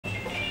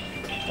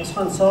Ons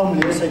gaan saam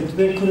lees uit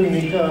 2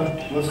 Kronieke,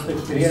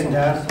 hoofstuk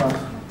 33.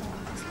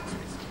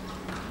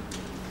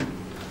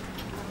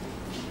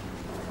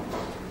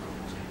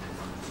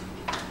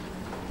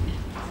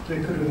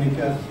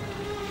 Kronieke,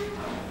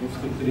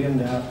 hoofstuk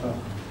 33.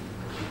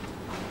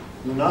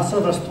 Mannasse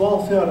was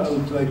 12 jaar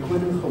oud toe hy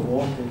koning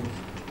geword het.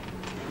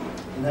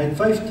 En hy het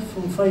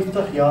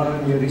 55 jaar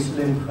in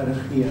Jerusalem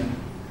geregeer.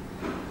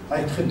 Hy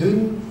het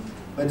gedoen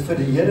wat vir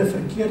die Here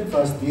verkeerd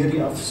was deur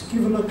die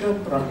afskuwelike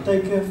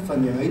praktyke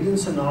van die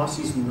heidense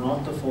nasies na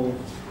te volg.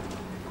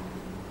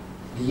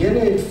 Die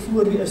Here het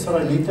voor die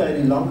Israeliete uit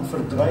die land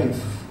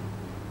verdryf.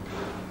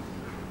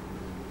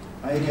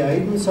 Hy het die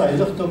heidense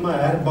heiligdomme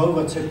herbou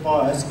wat sy pa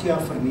Hiskia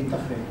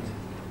vernietig het.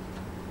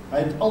 Hy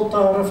het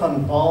altare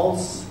van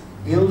Baals,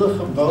 beelde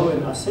gebou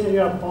en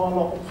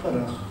Asera-pale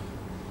opgerig.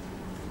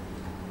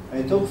 Hy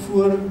het ook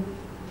voor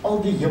al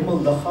die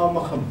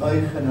hemelliggame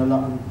gebuig en hulle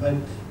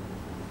aanbid.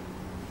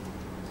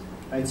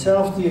 Hy het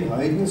self die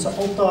heidense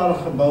altare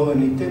gebou in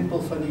die tempel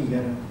van die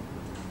Here.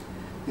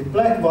 Die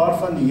plek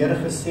waarvan die Here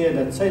gesê het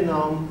dat sy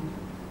naam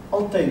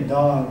altyd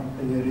daar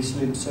in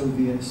Jerusalem sou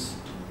wees.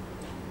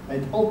 Hy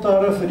het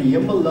altare vir die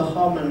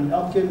hemelliggame en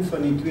elkeen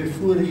van die 2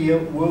 voorheë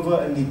howe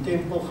in die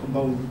tempel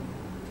gebou.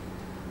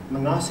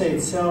 Mannasse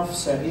het self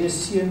sy eie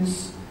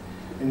seuns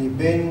in die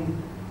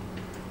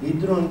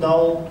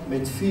Ben-Hidrondal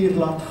met vuur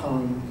laat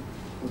gaan,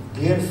 of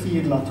deur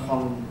vuur laat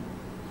gaan.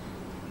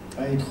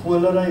 Hy het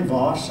goolery,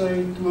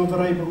 waarsy,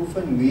 towery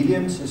beoefen,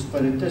 mediums en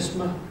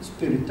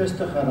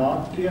spiritiste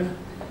geraadpleeg.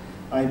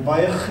 Hy het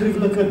baie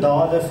gruwelike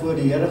dade voor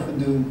die Here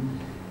gedoen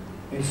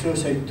en so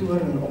sy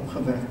toorn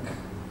opgewek.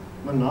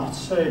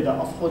 Mannasse het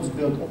 'n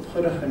afgodsbeeld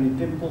opgerig in die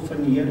tempel van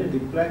die Here,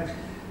 die plek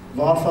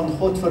waarvan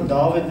God vir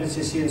Dawid en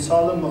sy seun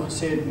Salomo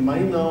gesê het, my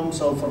naam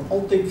sal vir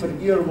altyd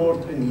vereer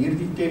word in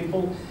hierdie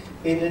tempel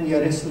en in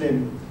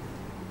Jerusalem,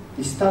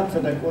 die stad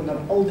wat ek onder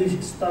al die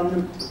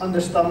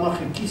ander stamme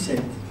gekies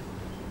het.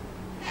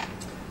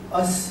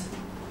 As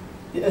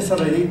die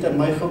Israeliete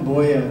my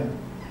gebooie,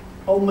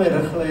 al my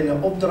riglyne,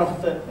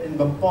 opdragte en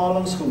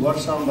bepalings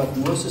gehoorsaam wat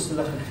Moses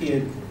hulle gegee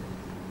het,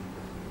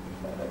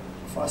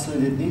 of as hulle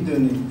dit nie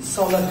doen nie,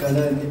 sal ek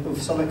hulle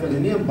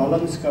nie 'n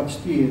ballingskap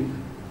stuur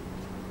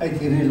uit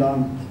hierdie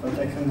land wat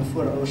ek aan die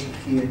voorouers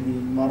gegee het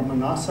nie, maar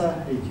Mannasse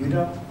het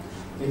Juda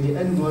en die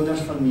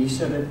inwoners van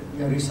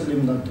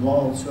Jerusalem laat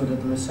dwaal,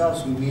 sodat hulle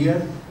selfs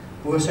meer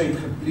boosheid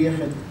gepleeg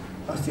het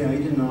as die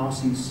heidene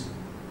nasies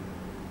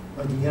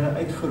wat die Here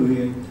uitgeroei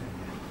het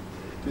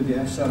toe die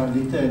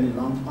Israeliete in die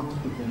land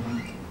aangekom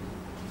het.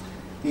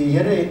 Die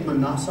Here het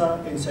Mannasse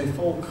en sy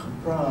volk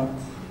gepraat,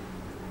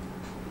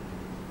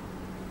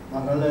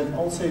 maar hulle het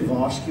al sy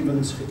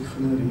waarskuwings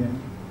geïgnoreer.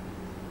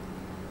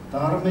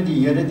 Daarom het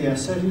die Here die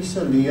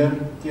Assiriese leer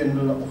teen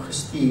hulle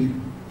opgestuur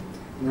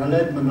en hulle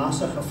het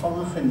Mannasse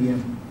gevange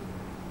geneem.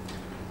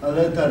 Hulle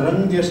het 'n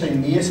ring deur sy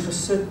neus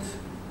gesit,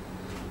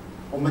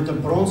 om met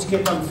 'n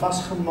bronskap aan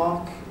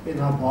vasgemaak en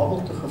na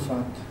Babel toe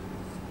gevat.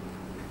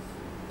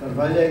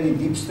 Terwyl hy in die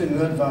diepste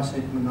nood was,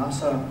 het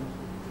Mannasse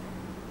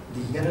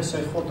die Here sy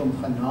God om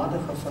genade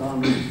gevra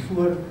en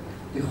voor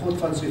die God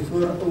van sy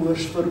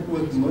voorouers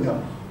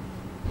verootmoedig.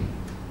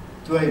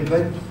 Toe hy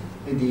bid,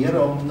 het die Here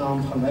hom na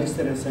hom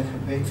geluister en sy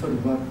gebed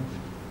verhoor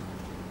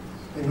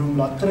en hom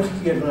laat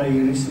terugkeer na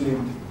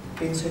Jerusalem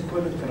en sy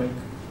koninkryk.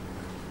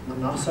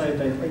 Mannasse het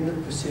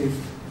uiteindelik besef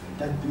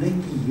dat net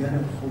die Here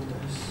God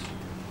is.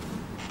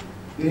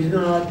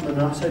 Hierna het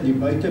Mannasse die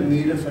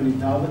buitemure van die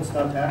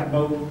Dawidstad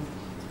herbou,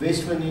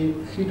 wes van die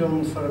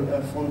Eden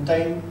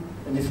fontein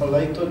in die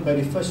vallei tot by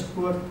die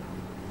vispoort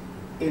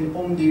en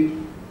om die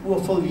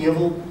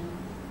Ovelheuwel.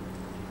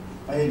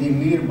 Hy het die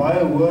muur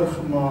baie hoër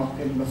gemaak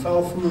en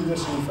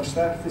bevelvoerders in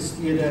versterkte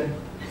stede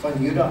van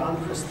Juda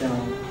aangestel.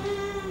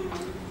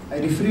 Hy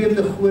het die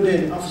vreemde gode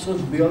en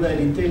afgodsbeelde uit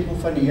die tempel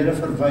van die Here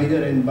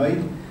verwyder en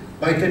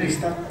buite die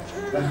stad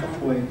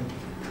weggegooi.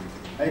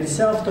 Hy het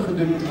dieselfde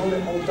gedoen met al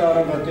die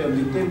altare wat hy op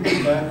die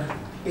tempelberg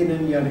en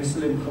in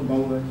Jerusalem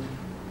gebou het.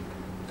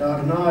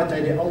 Daarna het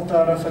hy die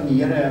altare van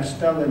die Here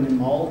herstel en die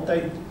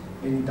maaltyd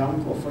en die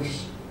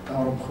dankoffers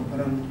daarop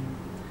gebring.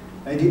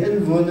 Hy het die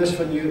inwoners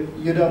van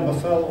Juda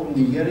bevel om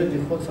die Here,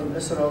 die God van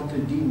Israel,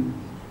 te dien.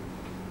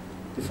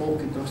 Die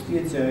volk het nog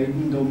steeds sy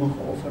heidendomme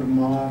geoffer,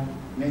 maar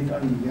net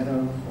aan die Here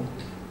en God.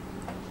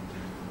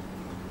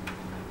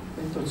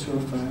 En tot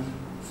sover.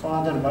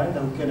 Vader, baie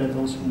dankie dat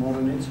ons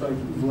vanmôre net so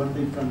uit die woord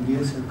net kan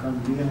lees en kan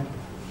leer.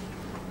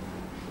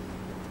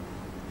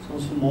 As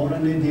ons vanmôre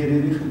net deur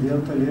hierdie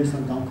gedeelte lees,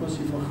 dan dank ons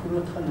U vir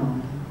groot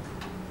genade.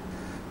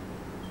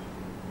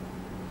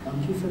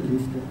 Dankie vir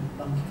liefde,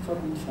 dankie vir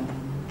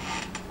ontvanging.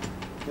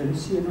 Here,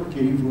 seën ook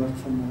hierdie woord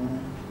vanmôre,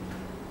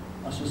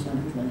 as ons na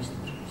dit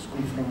luister. Ons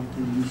kom vra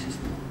in Jesus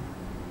naam.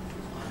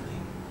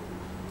 Amen.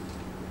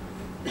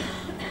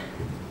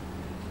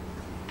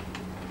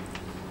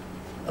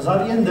 As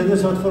daar een ding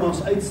is wat vir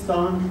ons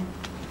uitstaan,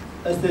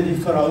 is dit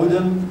die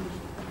verhouding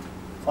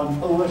van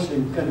ouers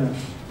en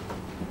kinders.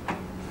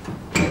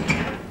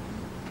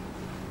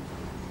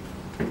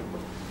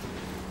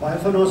 Baie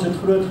van ons het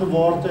groot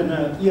geword in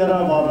 'n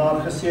era waar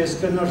daar gesê is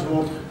kinders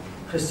word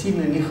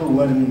gesien en nie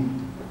gehoor nie.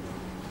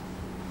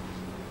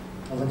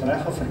 het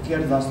reg of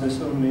verkeerd was, dis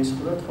hoe 'n mens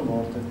groot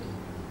geword het.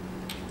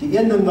 Die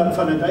een ding wat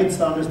van dit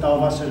uitstaan is, daar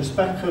was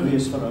respek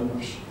gewees vir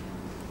ouers.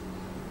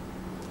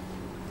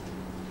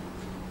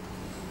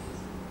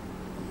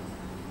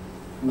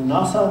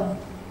 Mannasse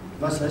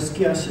was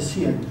Hiskia se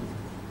seun.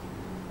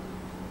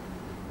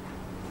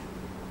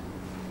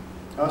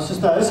 As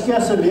jy na Hiskia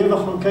se lewe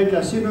gaan kyk,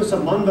 dan sien ons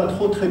 'n man wat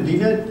God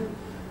gedien het,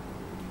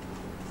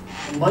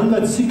 'n man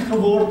wat siek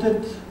geword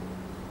het,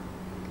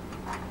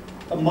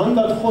 'n man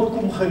wat God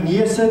kom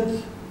genees het,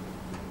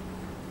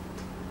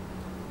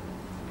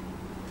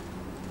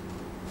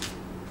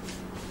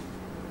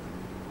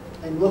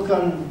 en ook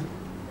aan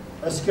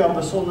Hiskia 'n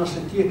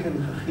besonderse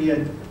teken gegee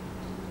het,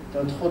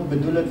 dat God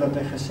bedoel het wat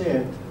hy gesê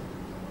het.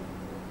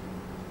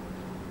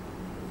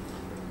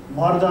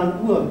 Maar dan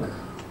ook,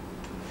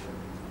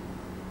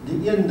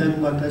 die een ding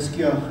wat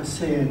Hiskia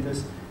gesê het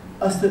is,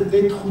 as dit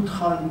net goed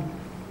gaan,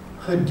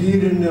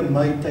 gedurende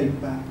my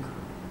tydperk.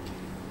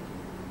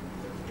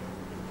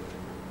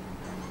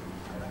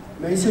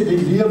 Mense,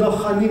 die lewe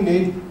gaan nie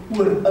net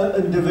oor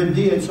 'n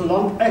individu,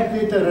 solank ek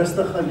net 'n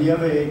rustige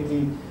lewe het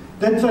nie.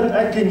 Dit wat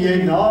ek en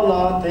jy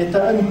nalaat, het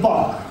 'n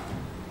impak.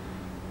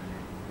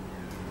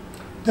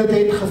 Dit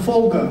het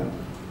gevolge.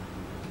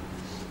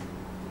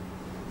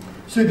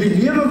 So die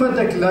lewe wat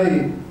ek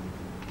lei,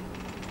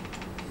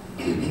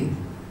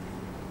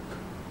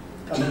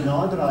 kan 'n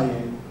naderdraai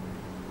hê.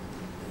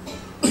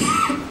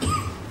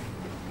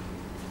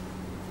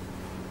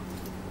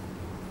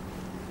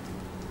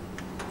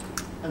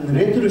 In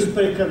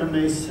retrospek kan 'n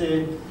mens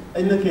sê,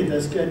 eintlik het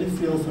Hiskia nie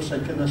veel vir sy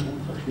kinders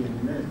omgegee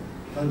nie, né?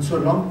 Want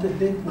solank dit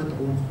net met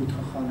hom goed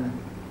gegaan het.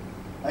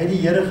 Hy het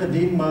die Here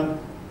gedien, maar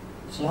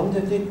solank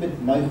dit net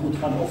met my goed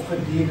gaan, of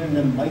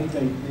gedurende my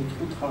tyd net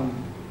goed gaan.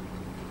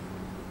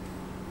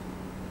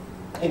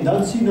 En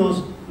dan sien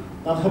ons,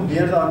 dan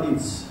gebeur daar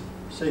iets.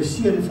 Sy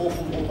seun volg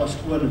hom op as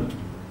koning.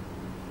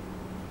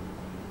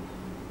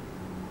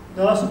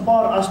 Daar is 'n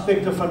paar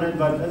aspekte van dit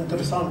wat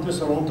interessant is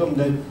rondom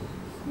dit.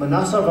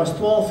 Mannasse was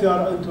 12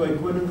 jaar oud toe hy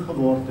koning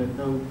geword het.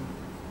 Nou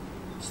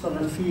staan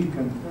hy 4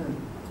 kind,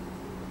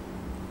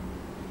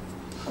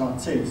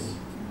 graad 6.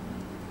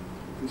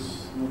 Dus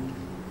nog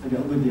in die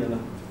oude dele.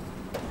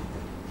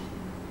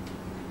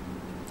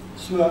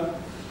 So,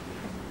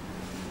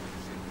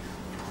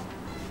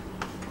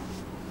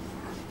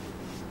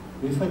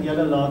 wie van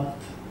julle laat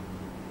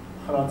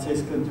graad 6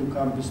 kind jou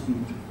kar bestuur?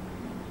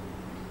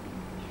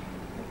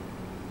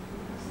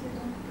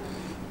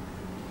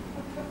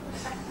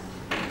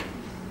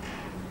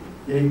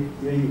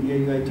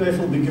 Jy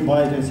twyfel bietjie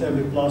baie, en sê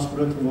by plaas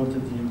groot geword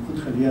het, jy goed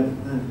geleer.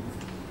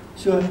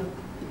 So,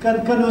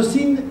 kan ons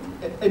sien,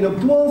 en op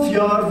 12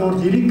 jaar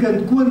word hierdie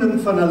kind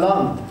koning van 'n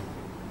land.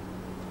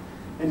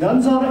 En dan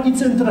is daar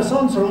iets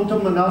interessants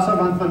rondom Mannasse,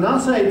 want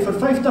Mannasse het vir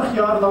 50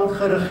 jaar lank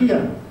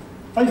geregeer.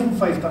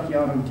 55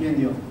 jaar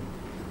inteendeel.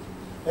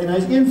 En hy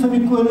is een van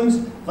die konings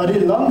wat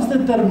die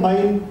langste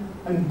termyn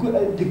in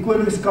die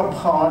koningskap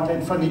gehad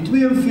het, van die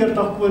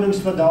 42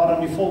 konings wat daar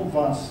aan die volk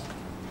was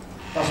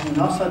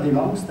Mannasse die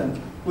langste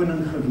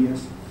koning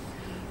gewees.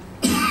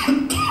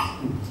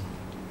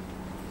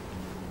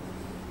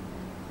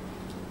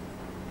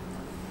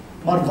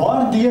 Maar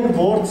waardeur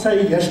word sy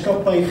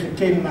heerskappy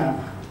gekenmerk?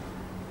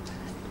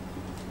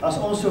 As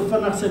ons so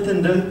vinnig sit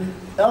en dink,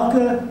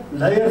 elke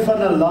leier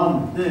van 'n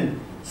land,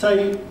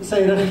 sy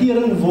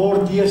regering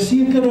word deur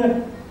sekere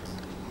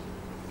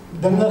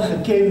dinge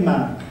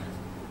gekenmerk.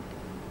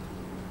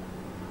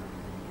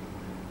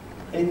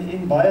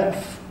 En baie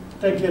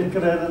keer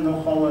kry hulle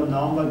nogal 'n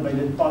naam wat by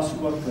dit pas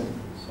ook.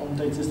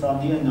 Soms is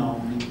daar nie 'n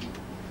naam nie.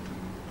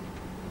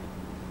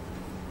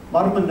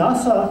 Maar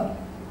Mannasse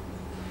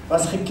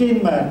was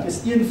gekenmerk,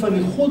 is een van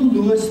die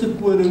goddeloosste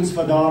konings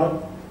wat daar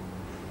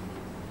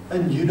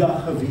in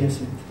Juda gewees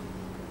het.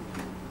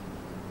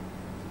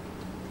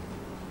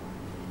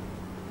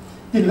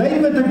 Die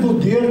lyn wat ek wil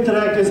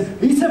deurtrek is,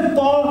 hier's 'n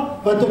pa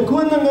wat 'n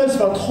koning is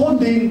wat God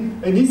dien,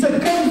 en hier's 'n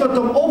kind wat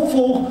hom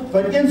opvolg,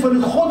 wat een van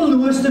die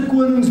goddeloosste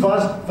konings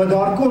was wat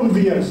daar kon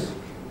wees.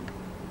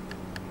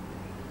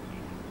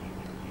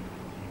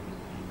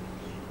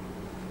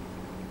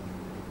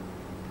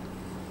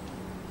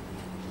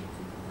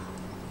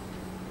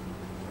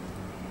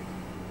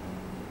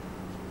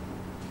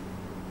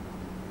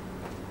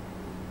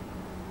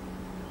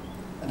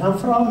 En dan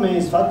vra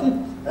mens, wat het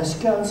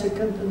Hiskia aan sy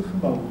kind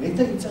ingebou? Het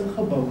hy iets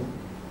ingebou?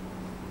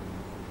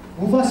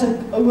 Hoe was 'n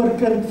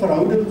ouer-kind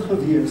verhouding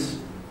gewees?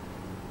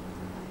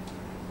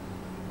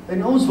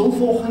 En ons wil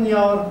volgende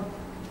jaar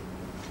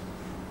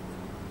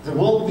The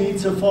World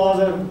Needs a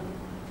Father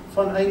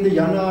van einde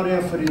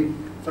Januarie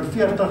vir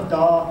 40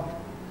 dae,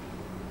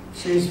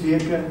 6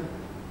 weke,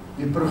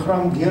 die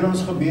program deur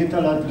ons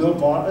gemeente laat loop,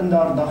 waarin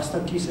daar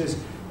dagstukkies is,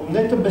 om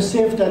net te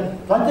besef dat,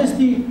 wat is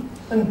die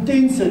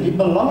intense, die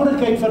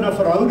belangrikheid van 'n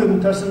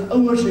verhouding tussen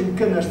ouers en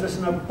kinders,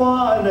 tussen 'n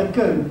pa en 'n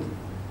kind.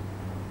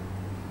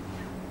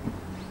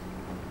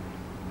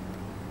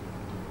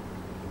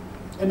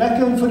 En ek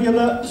kan vir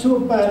julle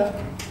so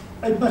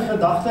uit my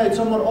gedagte uit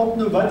sommer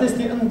opnoem, wat is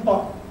die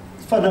impak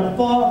van 'n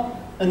pa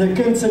in 'n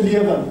kind se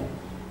lewe?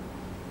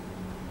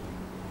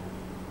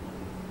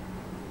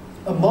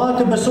 Ma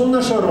het 'n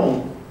besonderse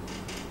rol.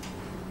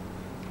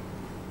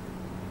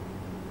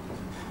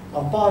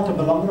 Maar pa het 'n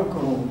belangrike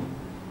rol.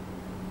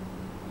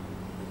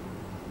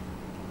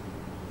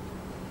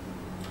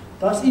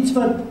 Daar's iets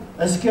wat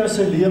Hizkia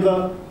se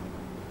lewe,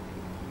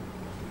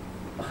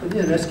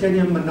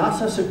 Hizkia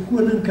Mannasse se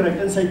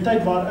koninkryk in sy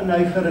tyd waarin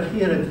hy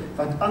geregeer het,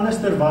 wat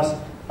anderster was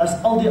as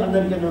al die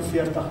ander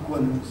 41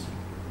 konings.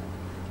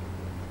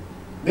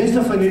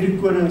 Meeste van hierdie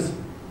konings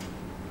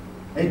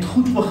het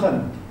goed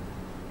begin.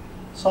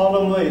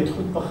 Salomo het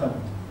goed begin.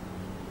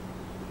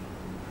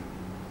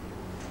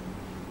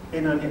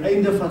 En aan die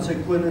einde van sy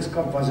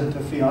koningskap was dit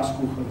 'n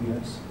fiasco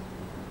gewees.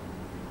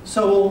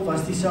 Saul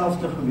was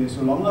dieselfde gewees.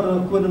 Hoe langer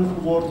hulle koning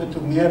geword het,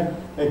 hoe meer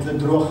het hulle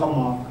droog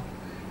gemaak.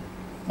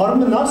 Maar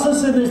Mannasse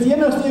se is die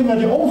enigste een wat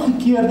die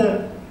omgekeerde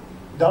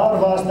daar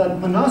was, dat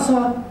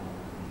Mannasse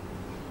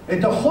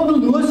het 'n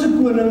goddelose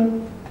koning,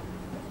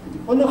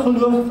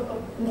 'n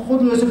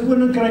ongoddelose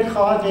koninkryk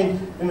gehad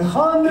en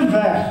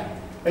gaandeweg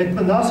het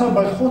Mannasse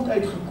by God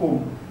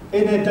uitgekom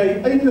en het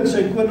hy eintlik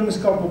sy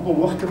koningskap op 'n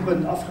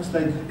hoogtepunt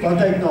afgesluit, want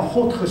hy het na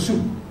God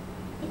gesoek.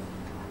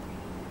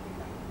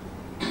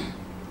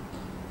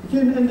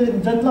 En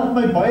dit laat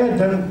my baie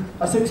dink,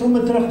 as ek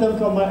sommer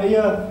terugdink aan my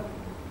eie,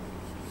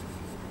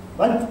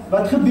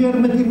 wat gebeur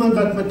met iemand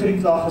wat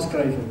matriek laag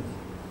geskryf het?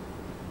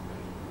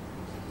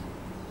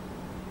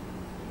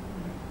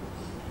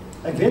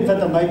 Ek weet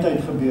wat aan my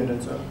tyd gebeur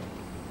het so.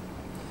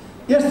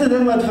 Eerste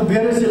ding wat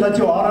gebeur is, jy laat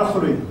jou hare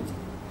groei.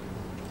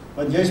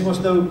 Want jy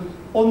mos nou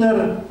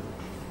onder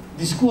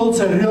die skool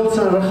se reëls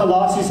en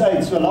regulasies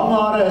uit, so lang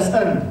hare is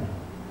in.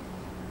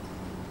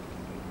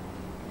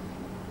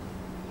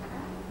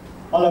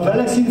 Alhoewel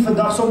ek sien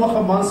vandag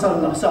sommige mans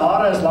se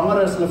hare is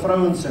langer as hulle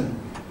vrouens se.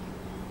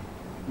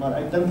 Maar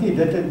ek dink nie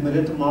dit het met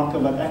dit te maak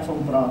wat ek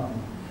van praat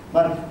nie.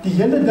 Maar die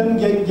hele ding,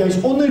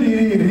 jy's onder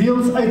hierdie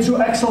reëls uit, so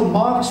ek sal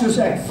maak soos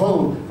ek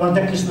wil, want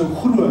ek is nou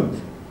groot.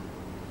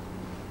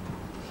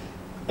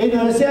 En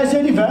hulle sê, as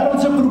jy die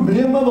wêreld se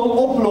probleme wil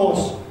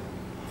oplos,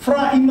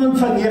 vra iemand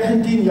van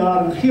 19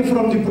 jaar en gee vir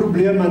hom die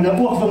probleme en 'n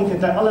oogwink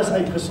het hy alles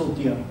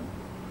uitgesorteer.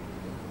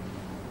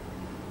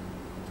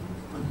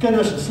 Want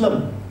kinders is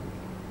slim.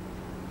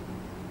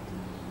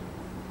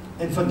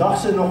 En vandag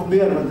se nog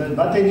meer, want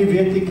wat hy nie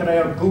weet, hy kry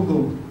op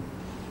Google.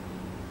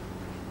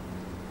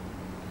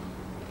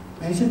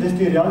 Mense, dis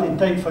die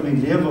realiteit van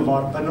die lewe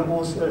waar binne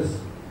ons is.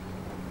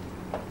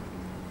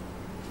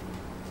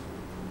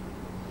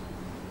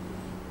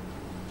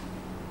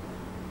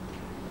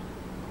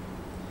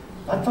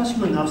 Wat was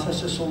Mannasse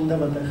se sonde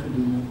wat hy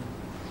gedoen het?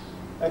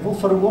 Ek wil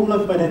vir 'n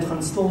oomblik by dit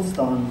gaan stil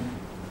staan.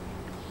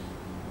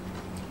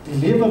 Die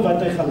lewe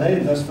wat hy gelei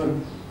het, was vir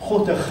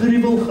God 'n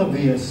gruwel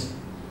gewees.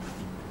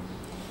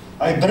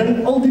 Hy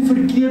bring al die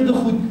verkeerde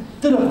goed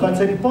terug wat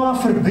sy pa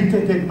verbied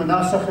het, het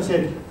Mannasse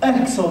gesê,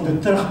 ek sal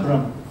dit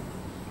terugbring.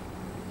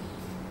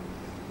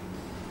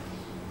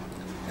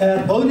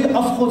 Hy bou die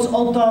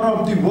afgodsaltare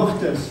op die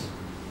hoogtes.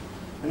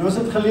 En ons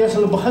het gelees,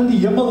 hulle begin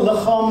die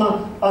hemelliggame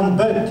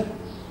aanbid.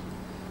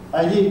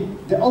 Hy het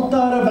die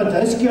altare wat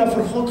Hizkia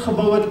vir God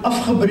gebou het,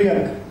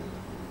 afgebreek.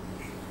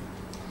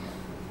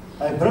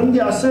 Hy bring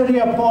die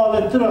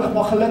Assyria-pale terug,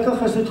 maar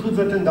gelukkig is dit goed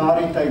wat in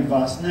daardie tyd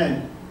was, nee.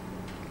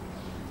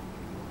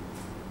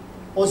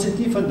 Ons het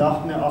nie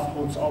vandag meer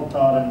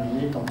afgodsaltare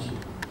nie, net ons.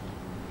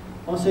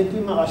 Ons het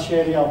nie meer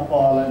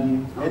Assyria-pale nie,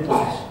 net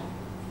ons.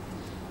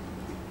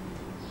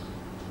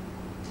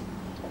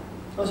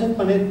 Ons het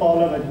maar net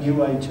pale wat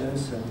New Age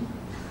is.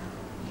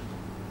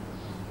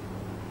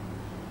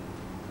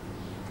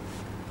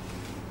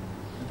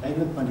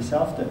 Uiteindelik maar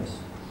dieselfde is.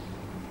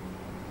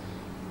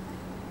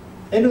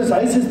 En ons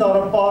huis is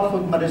daar 'n paar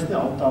goed, maar dis nie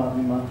altaar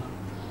nie, maar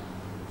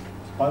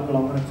dit is baie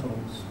belangrik vir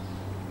ons.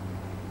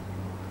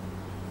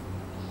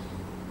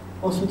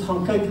 Ons moet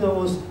gaan kyk na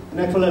ons, en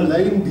ek wil 'n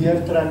lyn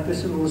deurtrek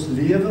tussen ons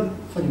lewe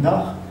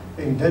vandag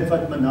en dit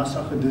wat Mannasse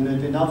gedoen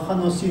het. En dan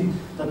gaan ons sien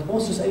dat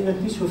ons is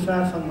eintlik nie so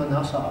ver van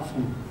Mannasse af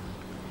nie.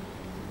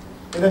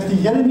 En as die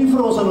Here nie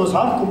vir ons in ons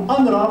hart kom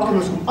aanraak en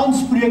ons kom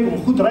aanspreek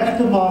om goed reg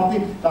te maak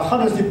nie, dan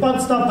gaan ons die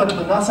pad stap wat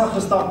Mannasse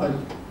gestap het.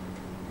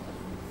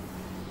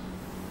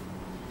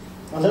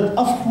 Want dit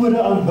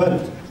afgode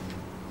aanbid.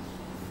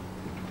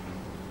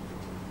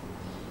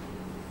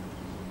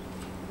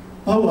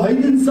 Bou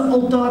heidense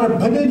altare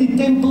binne die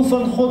tempel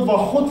van God, waar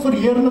God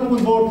verheerlik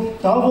moet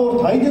word, daar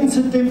word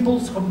heidense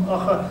tempels,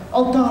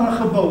 altare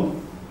gebou.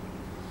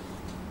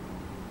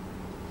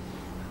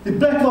 Die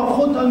plek waar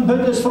God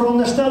aanbid is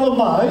veronderstel om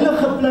 'n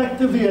heilige plek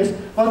te wees,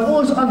 want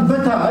ons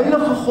aanbid 'n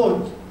heilige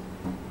God.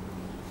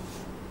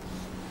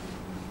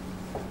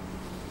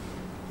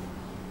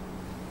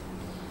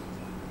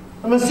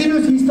 En dan sien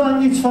ons, hier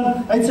staan iets van,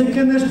 hy het sy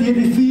kinders deur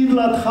die vuur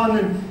laat gaan,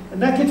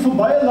 en ek het vir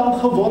baie lank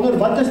gewonder,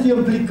 wat is die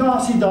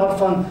implikasie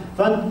daarvan,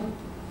 want,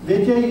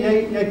 weet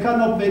jy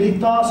kan op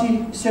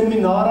meditasie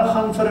seminare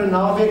gaan vir 'n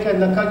naweek, en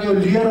dan kan jy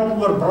leer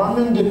om oor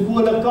brandende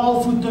kole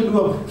kaalvoet te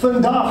loop,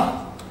 vandag,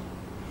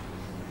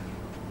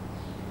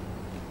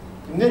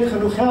 net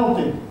genoeg geld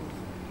het,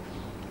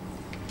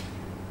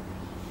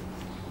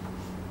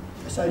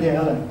 is uit die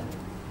hel uit.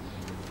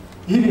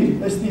 hierdie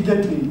is nie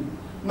dit nie.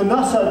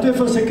 Mannasse het 2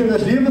 van sy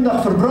kinders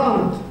lewendig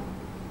verbrand.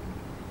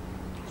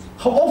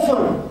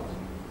 Geoffer.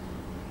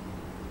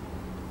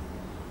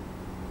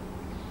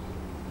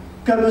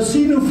 Kan ons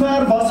sien hoe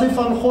ver was hy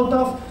van God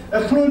af?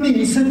 Ek glo nie,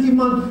 hier sit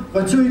iemand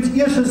wat so iets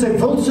eers in sy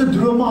wildste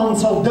drome aan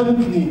sal dink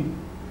nie.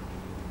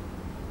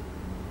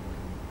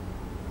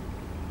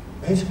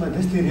 Mense, maar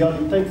dis die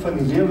realiteit van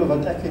die lewe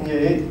wat ek en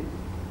jy het.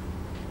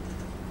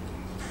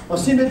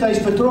 Ons sien dit, hy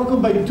is betrokke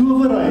by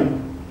towery,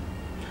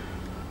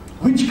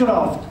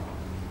 witchcraft.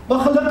 Maar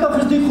gelukkig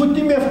is die goed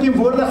nie meer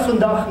teenwoordig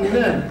vandag nie,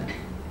 né?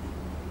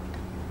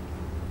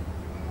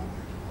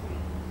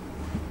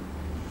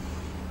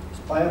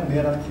 Dis baie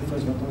meer aktief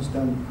as wat ons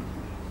dink.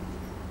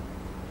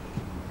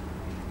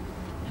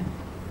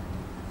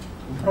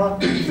 En praat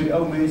met die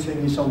ou mense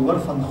en jy sal hoor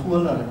van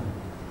golere,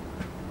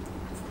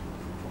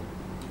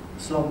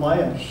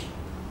 slamaiers.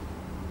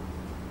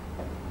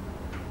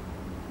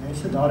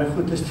 Mense, daardie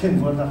goed is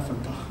teenwoordig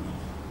vandag nog.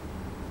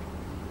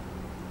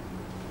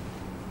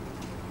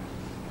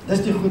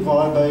 Dis die goed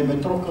waarby hy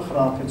betrokke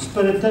geraak het,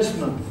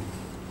 spiritisme.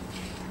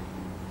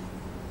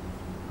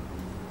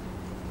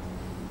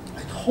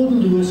 Hy het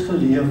goddeloos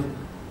geleef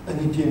in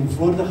die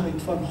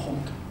teenwoordigheid van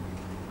God.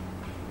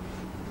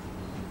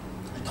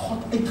 Hy het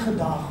God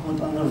uitgedaag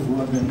met ander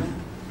woorde.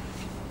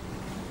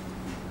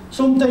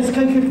 Soms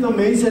kyk ek na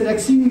mense en ek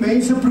sien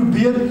mense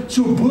probeer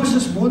so boos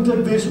as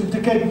moontlik wees om te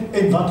kyk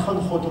en wat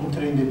gaan God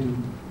omtrent dit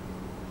doen.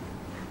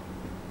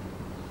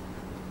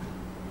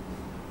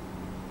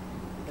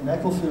 En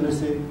ek wil vir julle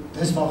sê,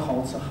 dis waar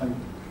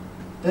galsigheid.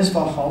 Dis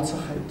waar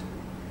galsigheid.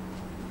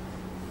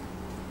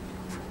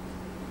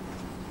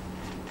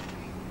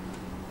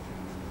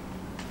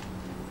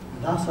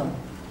 Mannasse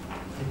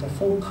het 'n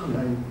volk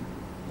gelei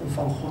om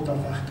van God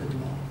af weg te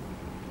dwaal.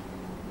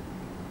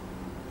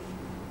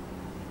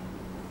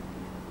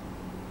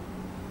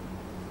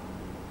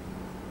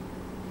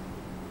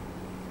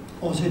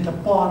 Ons het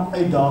 'n paar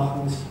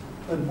uitdagings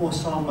in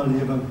ons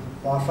samelewing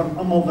waarvan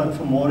almal wat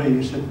vanmôre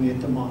hier sit mee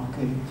te maak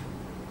het.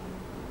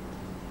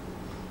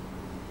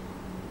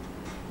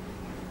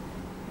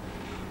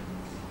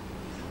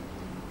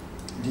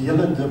 Die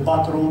hele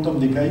debat rondom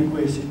die gay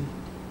kwessie.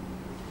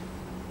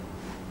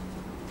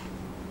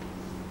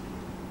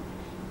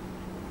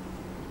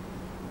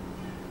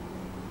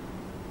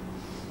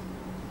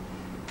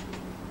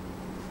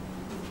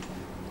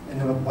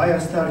 En wat baie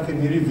sterk in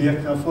hierdie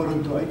week na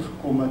vorentoe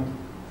uitgekom het,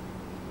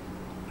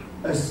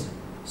 is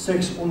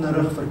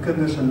seksonderrig vir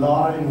kinders in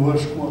laer en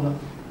hoërskole.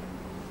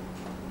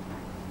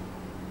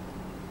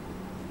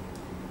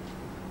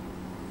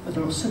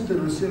 Dat ons sit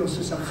en ons sê, ons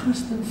is 'n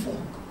Christen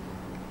volk.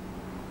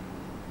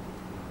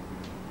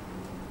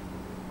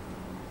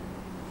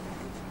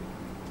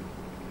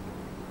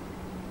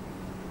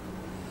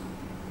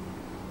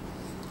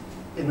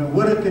 En nou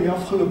hoor ek in die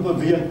afgelope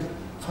week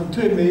van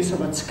 2 mense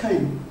wat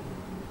skei.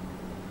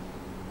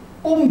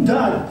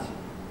 Omdat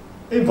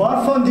en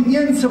waarvan die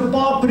een se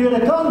pa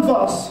predikant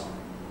was.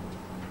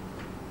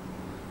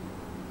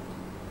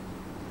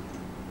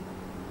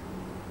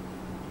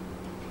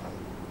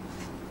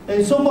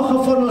 En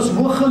sommige van ons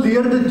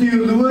hooggeleerde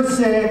teoloë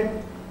sê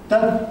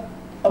dat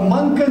 'n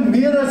man kan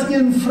meer as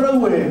 1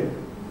 vrou hê.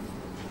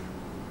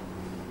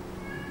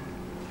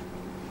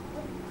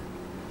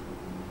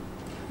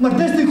 Maar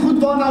dis die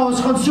goed waarna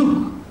ons gaan soek.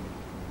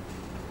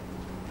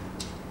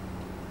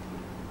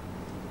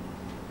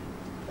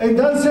 En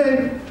dan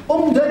sê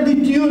omdat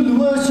die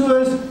teoloë so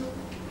is,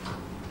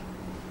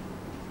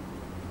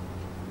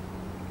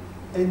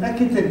 en ek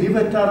het 'n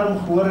nuwe term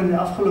gehoor in die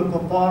afgelope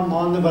paar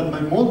maande wat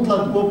my mond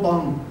laat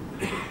oophang.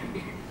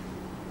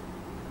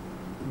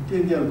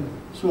 Inteendeel,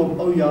 so op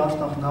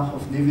oujaarsdagnag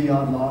of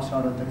nuwejaar laas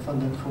jaar dat ek van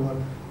dit gehoor,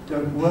 toe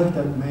ek hoor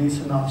dat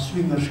mense na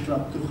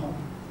swingersklub toe gaan.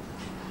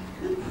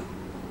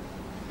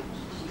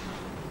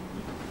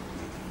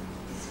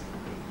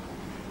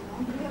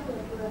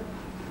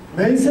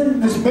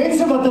 Dis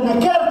mense wat in 'n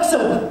kerk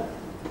sit.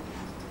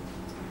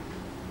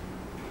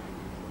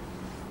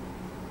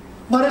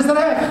 Maar is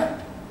reg.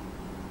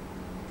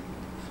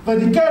 Want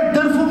die kerk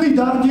durf hom nie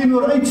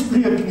daarteenoor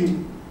uitspreek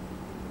nie.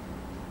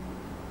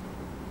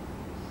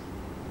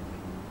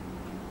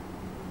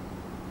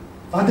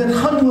 Want dit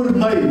gaan oor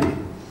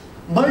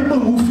my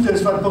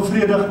behoeftes wat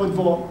bevredig moet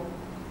word.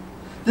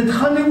 Dit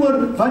gaan nie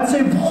oor wat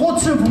sê God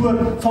se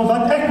woord van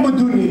wat ek moet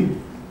doen nie.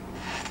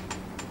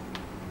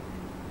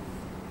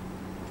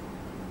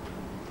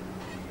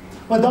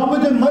 Maar dan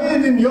moet in my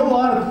en in jou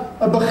hart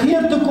 'n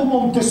begeerte kom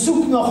om te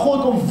soek na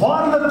God, om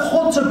waarlik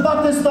God se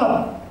pad te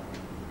stap.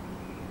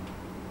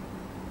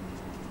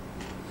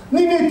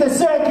 Nie net te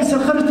sê ek is 'n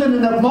Christen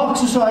en ek maak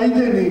soos 'n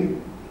heiden nie.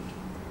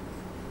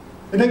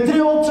 En ek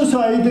tree op soos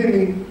 'n heiden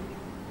nie.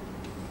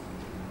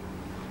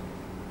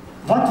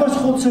 Wat was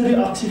God se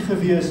reaksie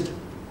gewees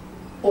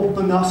op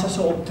Mannasse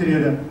se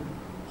optrede?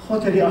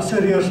 God het die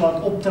Assiriërs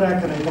laat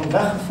optrek en hy het hom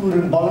weggevoer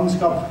in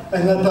ballingskap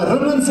en het 'n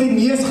ring in sy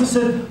neus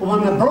gesit om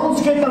aan 'n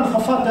bronsketting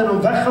gevat en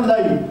hom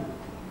weggelei.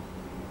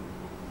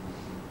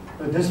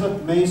 Dis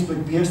wat mense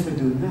met beeste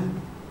doen, né?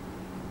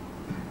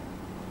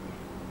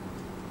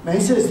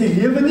 Mense, is die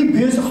lewe nie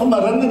besig om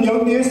 'n ring in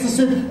jou neus te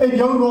sit en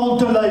jou rond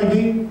te lei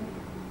nie?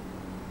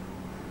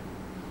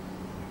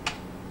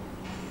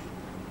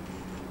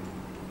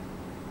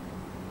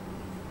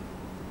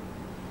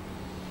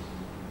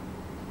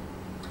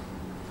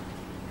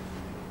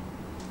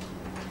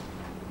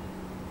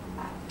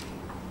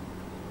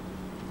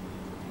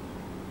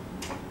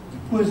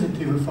 Die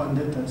positiewe van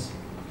dit is,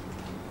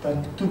 dat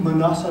toe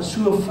Mannasse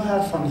so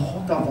ver van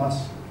God af was,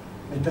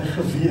 het hy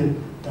geweet,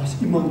 daar's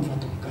iemand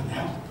wat hom kan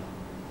help.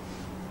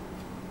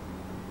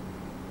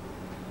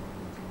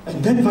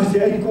 En dit was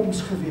die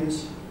uitkoms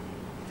gewees.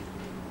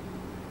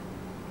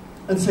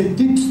 In sy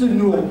diepste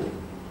nood,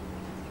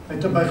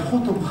 het hy by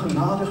God om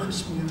genade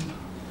gesmeek.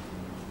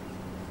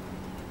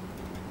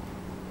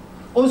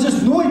 Ons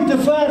is nooit te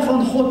ver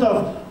van God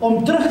af,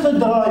 om terug te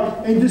draai,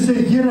 en te sê,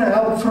 Here,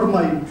 help vir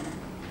my.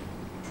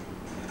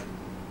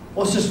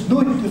 Ons is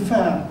nooit te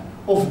ver,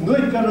 of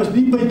nooit kan ons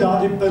nie by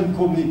daardie punt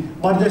kom nie,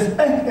 maar dis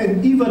ek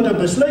en u wat 'n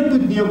besluit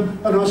moet neem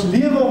in ons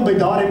lewe om by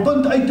daardie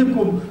punt uit te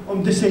kom,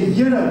 om te sê,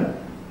 Here,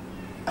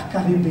 ek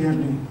kan nie meer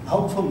nie,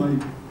 help vir my.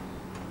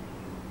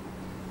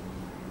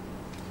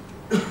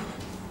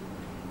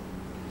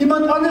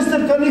 Iemand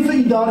anders kan nie vir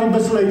u daardie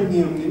besluit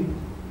neem nie.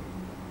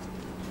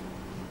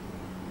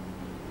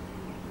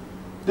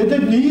 Dit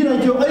het hier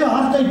uit jou eie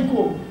hart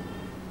uitkom.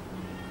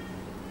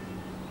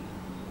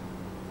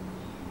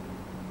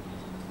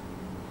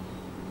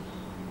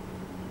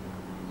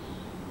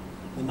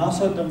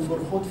 Mannasse het hom voor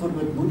God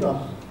verootmoedig.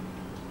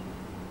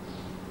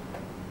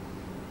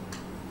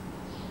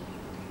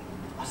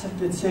 As ek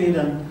dit sê,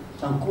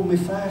 dan kom die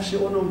versie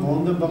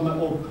onomwonde by my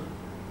op.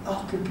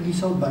 Elke knie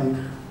sal buig,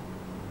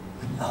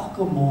 en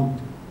elke mond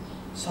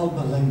sal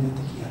bely dat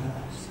ek Here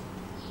is.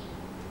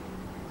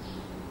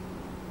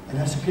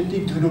 En as ek dit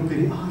nie doen op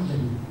hierdie aarde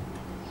nie,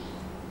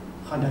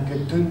 gaan ek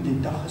dit doen die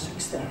dag as ek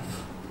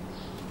sterf.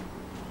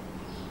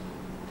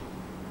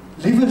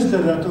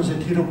 Liewerste dat ons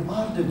dit hier op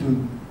aarde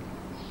doen,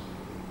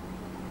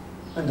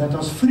 en dat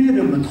ons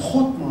vrede met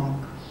God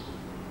maak,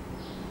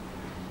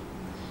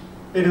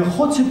 en in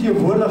God se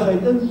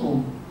teenwoordigheid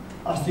inkom,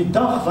 as die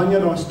dag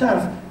wanneer ons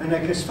sterf, en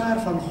ek is ver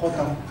van God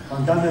af,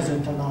 want dan is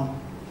dit te laat,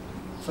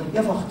 vir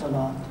ewig te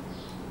laat.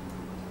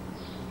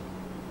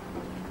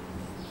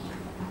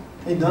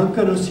 En dan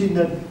kan ons sien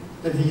dat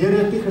die Here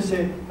het nie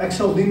gesê, ek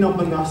sal nie na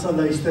Mannasse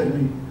luister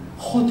nie.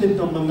 God het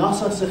na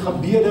Mannasse se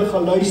gebede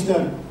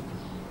geluister.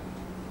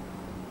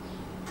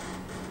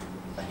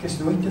 Ek is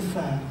nooit te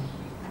ver,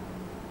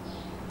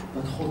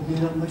 dat God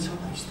nie na my sal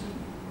luister.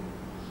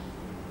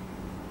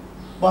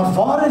 Maar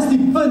waar is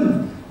die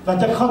punt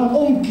wat ek gaan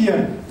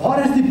omkeer?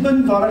 Waar is die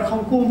punt waar ek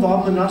gaan kom,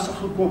 waar Mannasse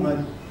gekom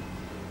het?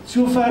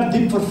 So ver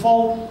diep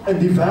verval in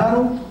die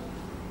wêreld,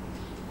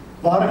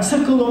 waar ek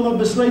sukkel om 'n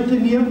besluit te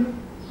neem?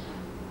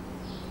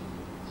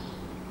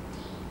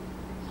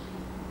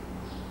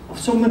 Of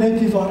sommer net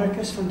die waar ek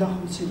is vandag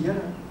en sê,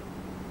 Here,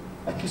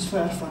 ek is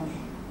ver van U.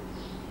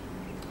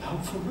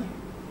 Help vir my.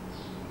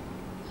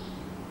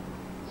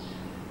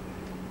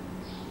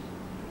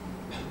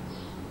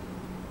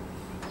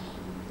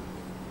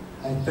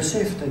 Hy het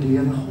besef dat die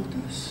Here God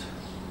is.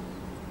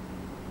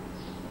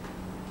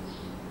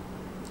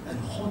 En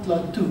God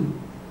laat toe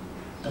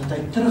dat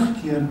hy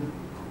terugkeer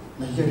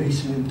na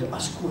Jerusalem toe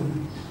as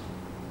koning.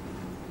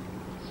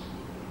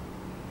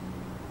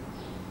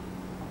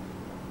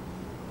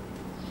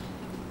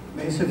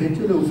 Mense, weet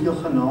julle hoeveel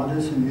genade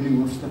is in hierdie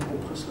hoofstuk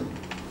opgesluit?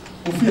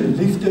 Hoeveel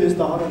liefde is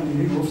daar in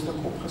hierdie hoofstuk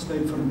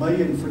opgesluit vir my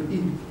en vir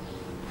u?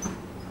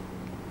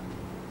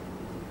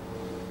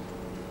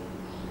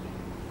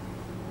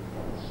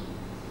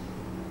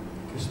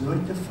 Ek is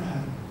nooit te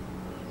ver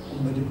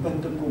om by die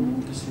punt te kom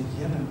om te sê,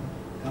 Here,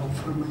 help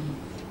vir my.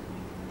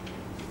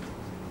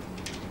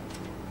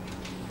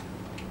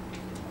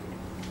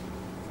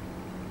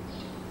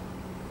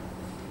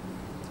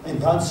 En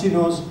dan sien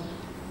ons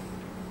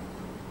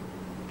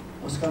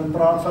kan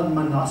praat van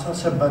Mannasse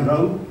se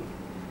berou,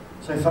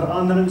 sy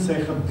verandering, sy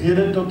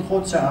gebede tot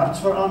God, sy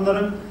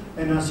hartsverandering,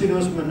 en dan sien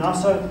ons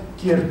Mannasse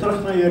keer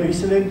terug na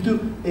Jerusalem toe,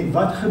 en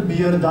wat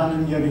gebeur dan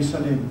in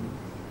Jerusalem?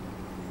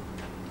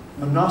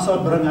 Mannasse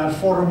bring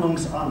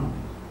hervormings aan.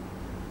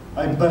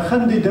 Hy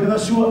begin die dinge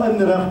so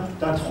inrig,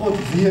 dat God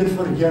weer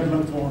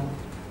verheerlik word.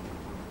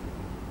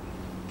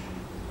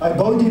 Hy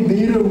bou die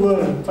mure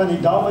hoor van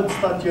die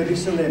Dawidstad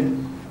Jerusalem,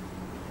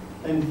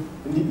 en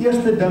die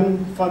eerste ding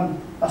van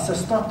as 'n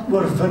stad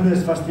oorwin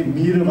is, was die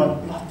mure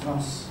wat plat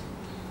was.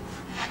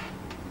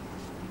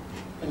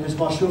 En dis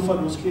maar so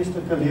van ons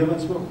geestelike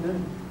lewens ook, nee.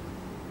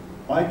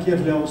 Baie keer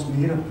lê ons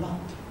mure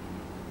plat.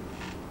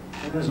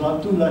 En ons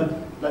laat toe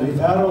dat die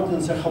wêreld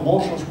in sy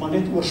gemors ons maar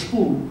net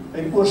oorspoel,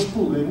 en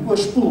oorspoel, en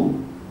oorspoel.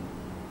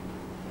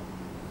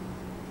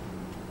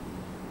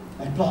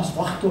 Hy plaas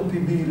wagte op die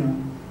mure.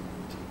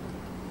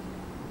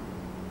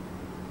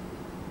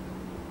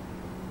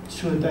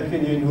 So het ek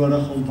en jy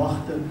nodig om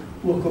wagte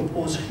ook op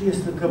ons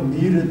geestelike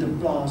mure te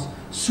plaas,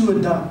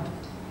 sodat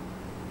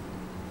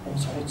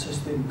ons God se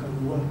stem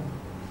kan hoor,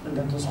 en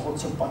dat ons God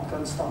se pad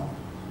kan staan.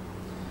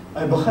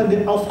 Hy begin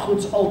die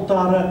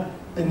afgodsaltare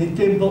in die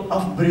tempel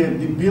afbreek,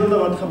 die beelde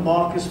wat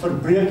gemaak is,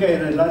 verbreek hy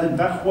en hy laat dit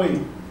weggooi.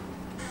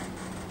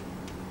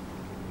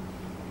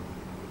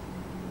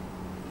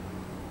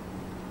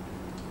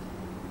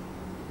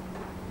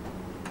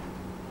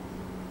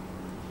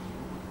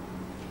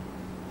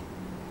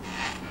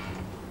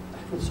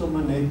 Ek wil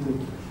sommer net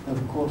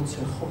kort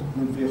sê, God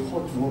moet weer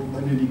God word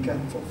binne die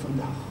kerk van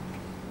vandag.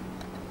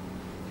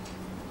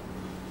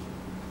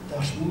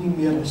 Daar's nie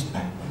meer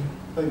respek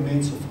by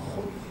mense vir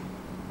God nie.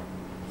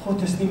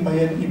 God is nie my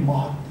en u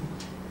maat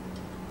nie.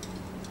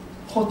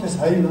 God is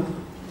heilig.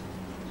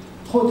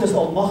 God is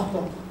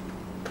almagtig.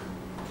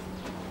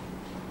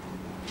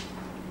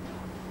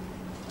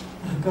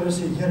 En kan ons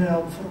sê, Here,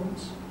 help vir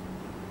ons.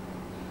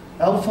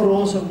 Help vir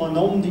ons om aan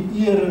hom die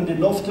eer en die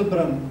lof te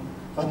bring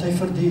wat hy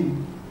verdien.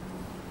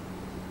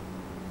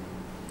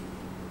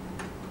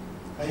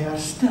 Hy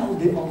herstel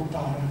die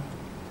altare.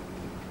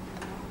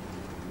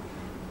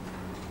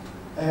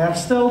 Hy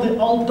herstel die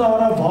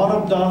altare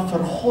waarop daar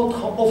vir God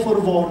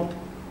geoffer word.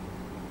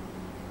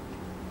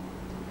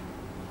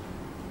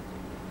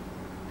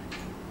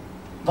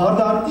 Waar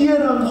daar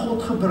eer aan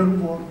God gebring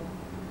word.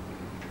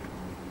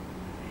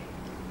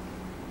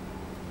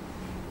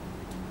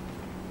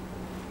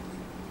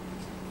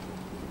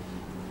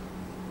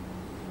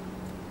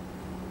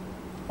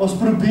 Ons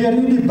probeer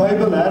nie die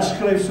Bybel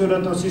herskryf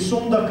sodat ons die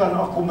sonde kan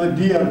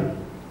akkommodeer.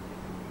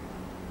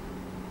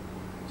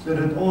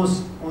 Sodat ons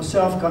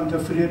onsself kan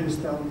tevrede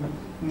stel.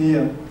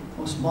 Nee,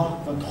 ons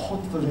maak wat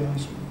God wil hê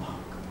ons moet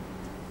maak.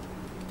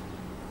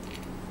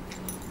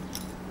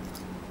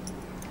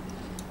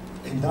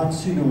 En dan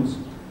sien ons,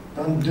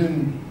 dan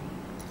doen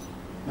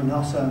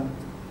Mannasse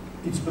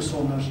iets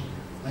besonders.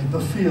 Hy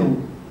beveel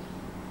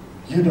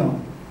Juda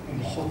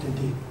om God te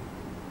dien.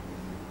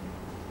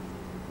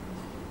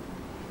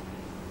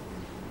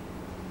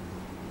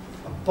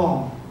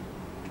 Pa,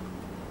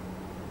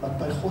 wat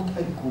by God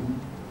uitkom,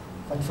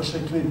 wat vir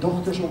sy 2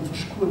 dogters om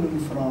verskoning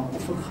vra,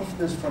 of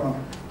vergifnis vra,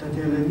 dat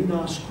hy hulle nie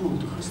na skool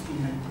toe gestuur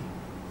het nie.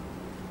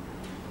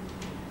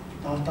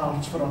 Daar het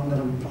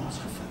hartsverandering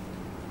plaasgevind.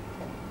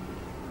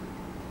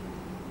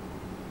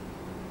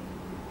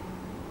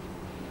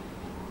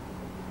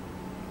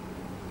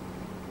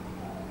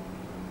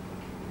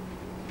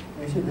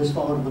 Hy sê, dis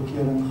waar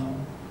bekering gaan.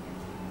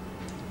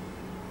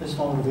 Dis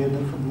waar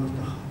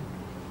wedergeboorte gaan.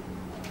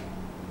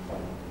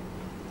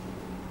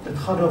 Dit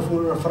gaat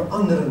oor 'n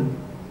verandering.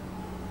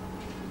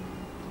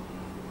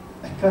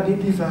 Ek kan nie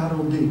die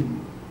wêreld dien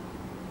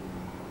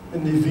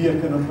in die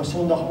week en op 'n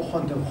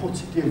Sondagoggend in God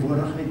se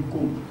teenwoordigheid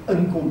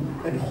inkom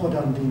en God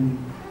dan dien.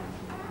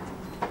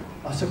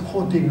 As ek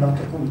God dien, laat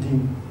ek hom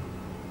dien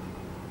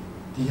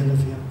die hele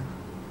week.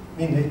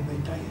 Nie net by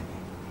tye nie.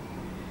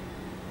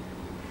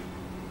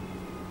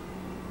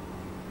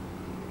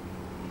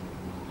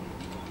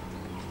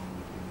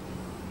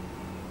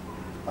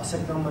 As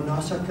ek na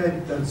Mannasse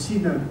kyk, dan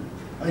sien ek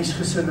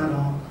huisgesinne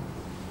raak.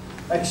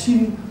 Ek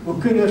sien hoe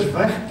kinders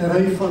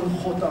wegdryf van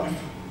God af.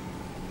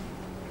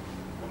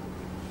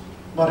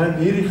 Maar in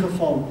hierdie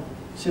geval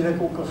sien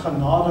ek ook 'n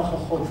genadige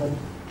God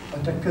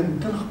wat 'n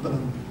kind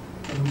terugbring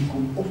en hom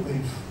kom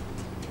ophef.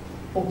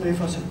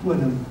 Ophef as 'n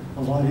koning,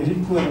 maar waar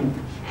hierdie koning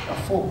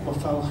 'n volk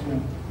bevel gee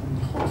om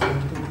die God voor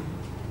te dien.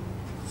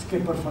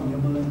 Skepper van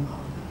hemel en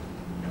aarde.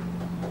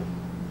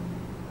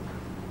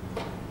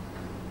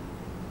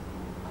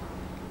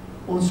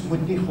 Ons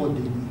moet nie God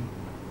dien nie.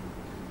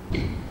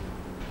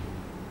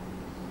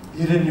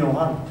 Hier in jou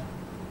hart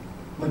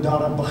moet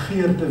daar 'n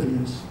begeerte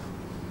wees,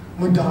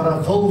 moet daar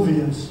 'n wil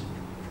wees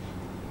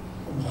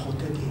om God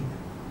te dien.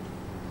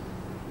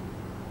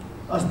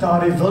 As daar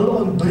die wil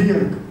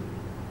ontbreek,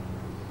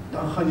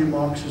 dan gaan jy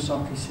maak so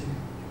sakkie sê.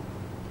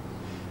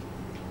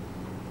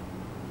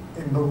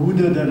 En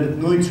behoede dat dit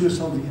nooit so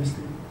sal wees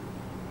nie,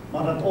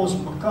 maar dat ons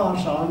mekaar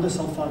se hande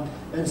sal vat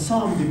en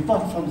saam die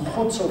pad van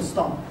God sal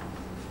stap.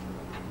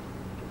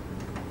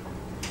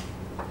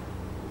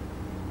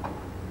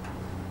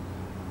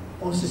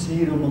 Ons is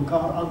hier om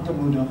mekaar aan te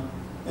moedig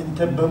en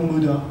te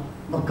bemoedig,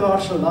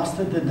 mekaar se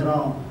laste te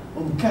dra,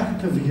 om kerk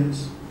te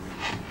wees.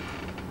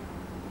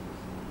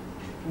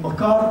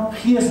 Mekaar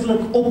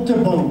geestelik op te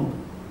bou,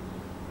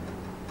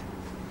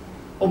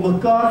 om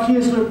mekaar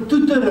geestelik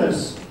toe te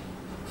rus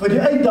vir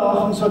die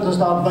uitdagings wat ons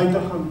daar buite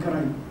gaan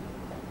kry.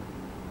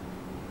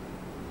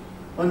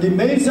 Want die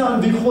mense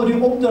aan wie God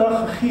die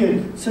opdrag gegee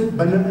het, sit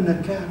binne in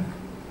 'n kerk.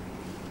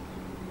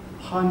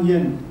 Gaan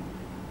heen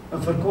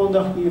en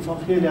verkondig die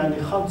evangelie aan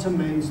die ganse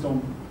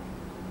mensdom.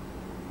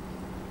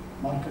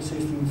 Markus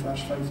 16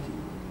 vers 15.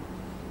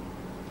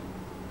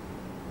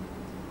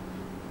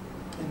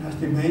 En as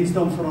die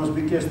mensdom vir ons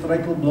bietjie 'n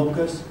struikelblok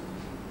is,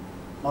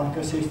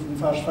 Markus 16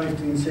 vers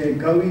 15 sê,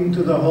 go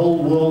into the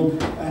whole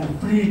world and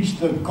preach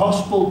the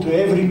gospel to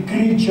every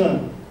creature.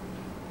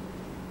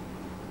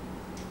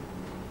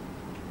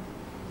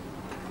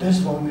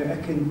 Dis waarmee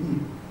ek en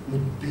u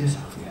moet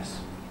besig wees.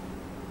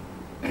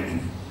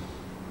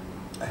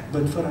 Ek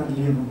bid vir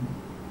herlewing.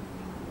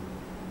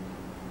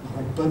 Maar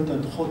ek bid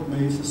dat God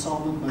mense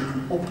saam met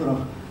my oprig,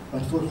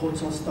 wat voor God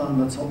sal staan,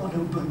 dat sal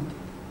aanhou bid.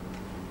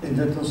 En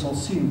dat ons sal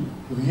sien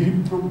hoe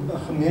hierdie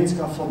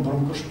gemeenskap van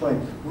Bronkhorstspruit,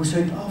 hoe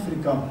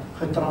Suid-Afrika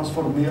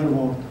getransformeer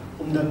word,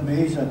 omdat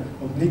mense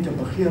opnuut 'n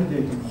begeerte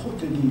het om God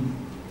te dien.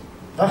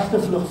 Weg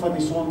te vlug van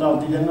die sonde,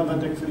 die dinge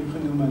wat ek vir u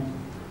genoem het,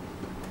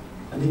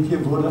 en die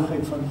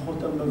teenwoordigheid van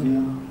God in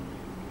beweeg.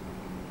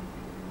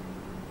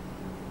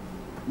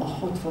 Mag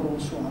God vir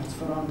ons so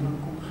hartsverandering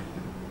kom gee.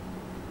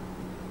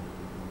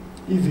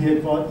 U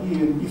weet waar u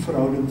in u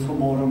verhouding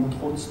vanmôre met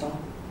God staan.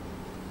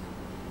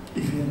 U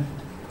weet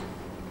het.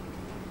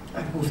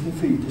 Ek hoef nie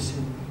vir u te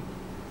sê nie.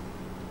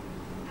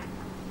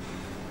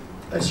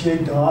 Is jy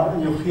daar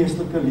in jou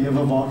geestelike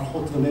lewe waar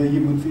God wil hê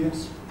jy moet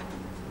wees?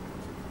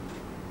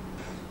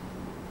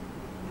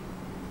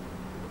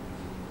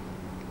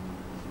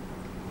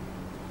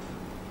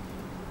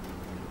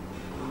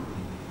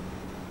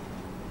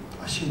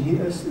 As jy nie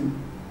is nie,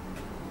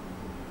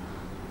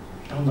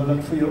 dan wil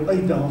ek vir jou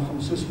uitdaag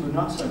om soos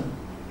Mannasse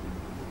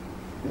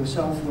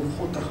jouself voor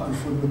God te gaan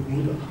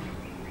verootmoedig,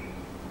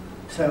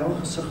 sy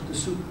aangesig te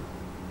soek.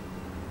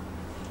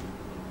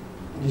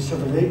 En jy sê,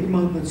 wil hy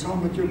iemand met saam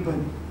met jou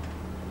bid?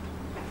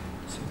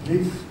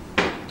 Asseblief,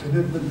 doen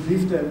dit met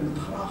liefde en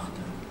met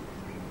graagte.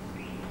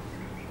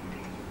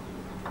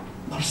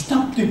 Maar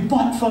stap die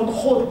pad van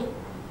God.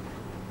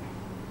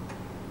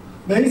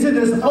 Mense,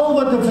 dis al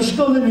wat 'n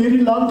verskil in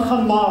hierdie land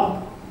gaan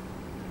maak.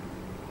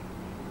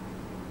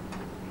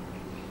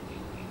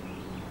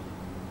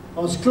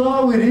 Ons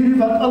kla oor hierdie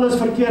wat alles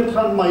verkeerd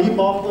gaan, maar hier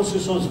maak ons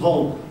soos ons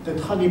wil.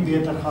 Dit gaan nie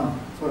beter gaan,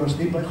 voor ons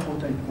nie by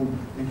God uitkom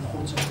en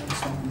God se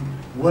uitstap nie.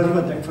 Hoor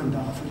wat ek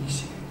vandag vir u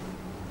sê.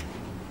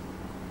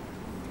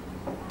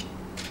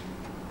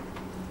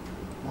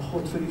 Mag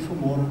God vir u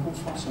vanmôre kom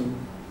vashou,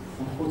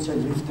 en God sy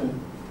liefde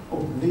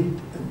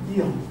opnuut in u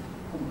hand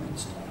kom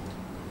uitstort.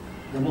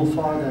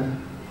 Hemelvader,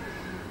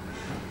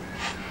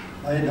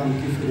 baie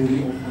dankie vir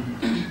hierdie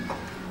oggend.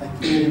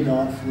 Ek eer u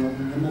daarvoor.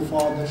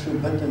 Hemelvader,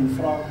 so bid en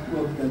vra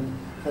ook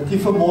dat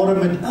u vanmôre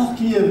met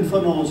elkeen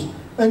van ons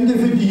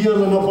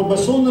individueel en op 'n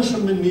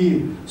besonderse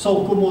manier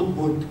sal kom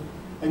ontmoet.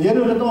 En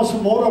Here, dat ons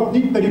vanmôre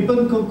opnuut by die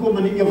punt kan kom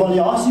en 'n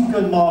evaluasie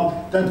kan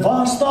maak, dat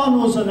waar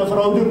staan ons in 'n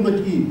verhouding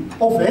met u?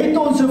 Of het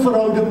ons 'n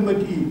verhouding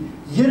met u?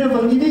 Here,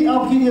 wil u nie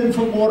elkeen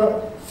vanmôre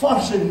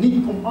vars en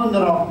nuut kom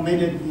aanraak met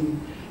dit nie.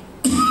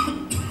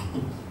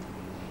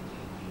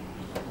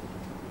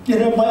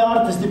 Here, in my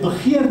hart is die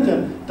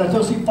begeerte dat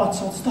ons die pad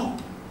sal stap.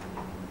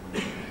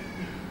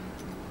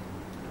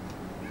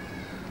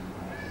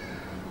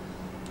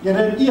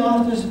 Here, in u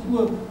hart is dit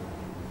ook.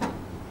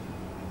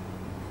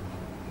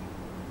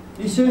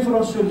 U sê vir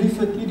ons, so lief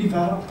het u die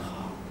wêreld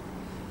gehad,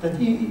 dat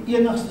u u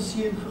enigste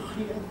seun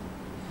gegee het,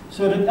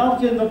 sodat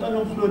elkeen wat aan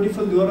hom glo nie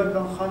verlore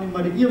kan gaan nie,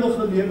 maar die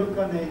ewige lewe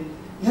kan hê.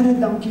 Here,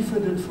 dankie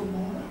vir dit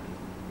vanmôre.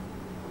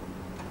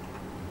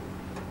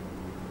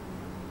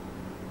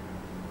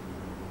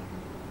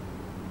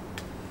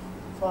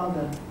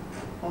 Vader,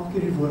 maak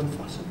hierdie woord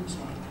vas in ons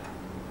harte.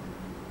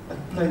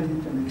 Ek pleit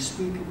dit en ek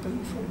spreek dit by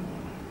u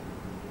vanmôre.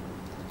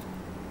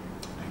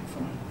 Ek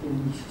vra dit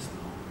in Jesus naam.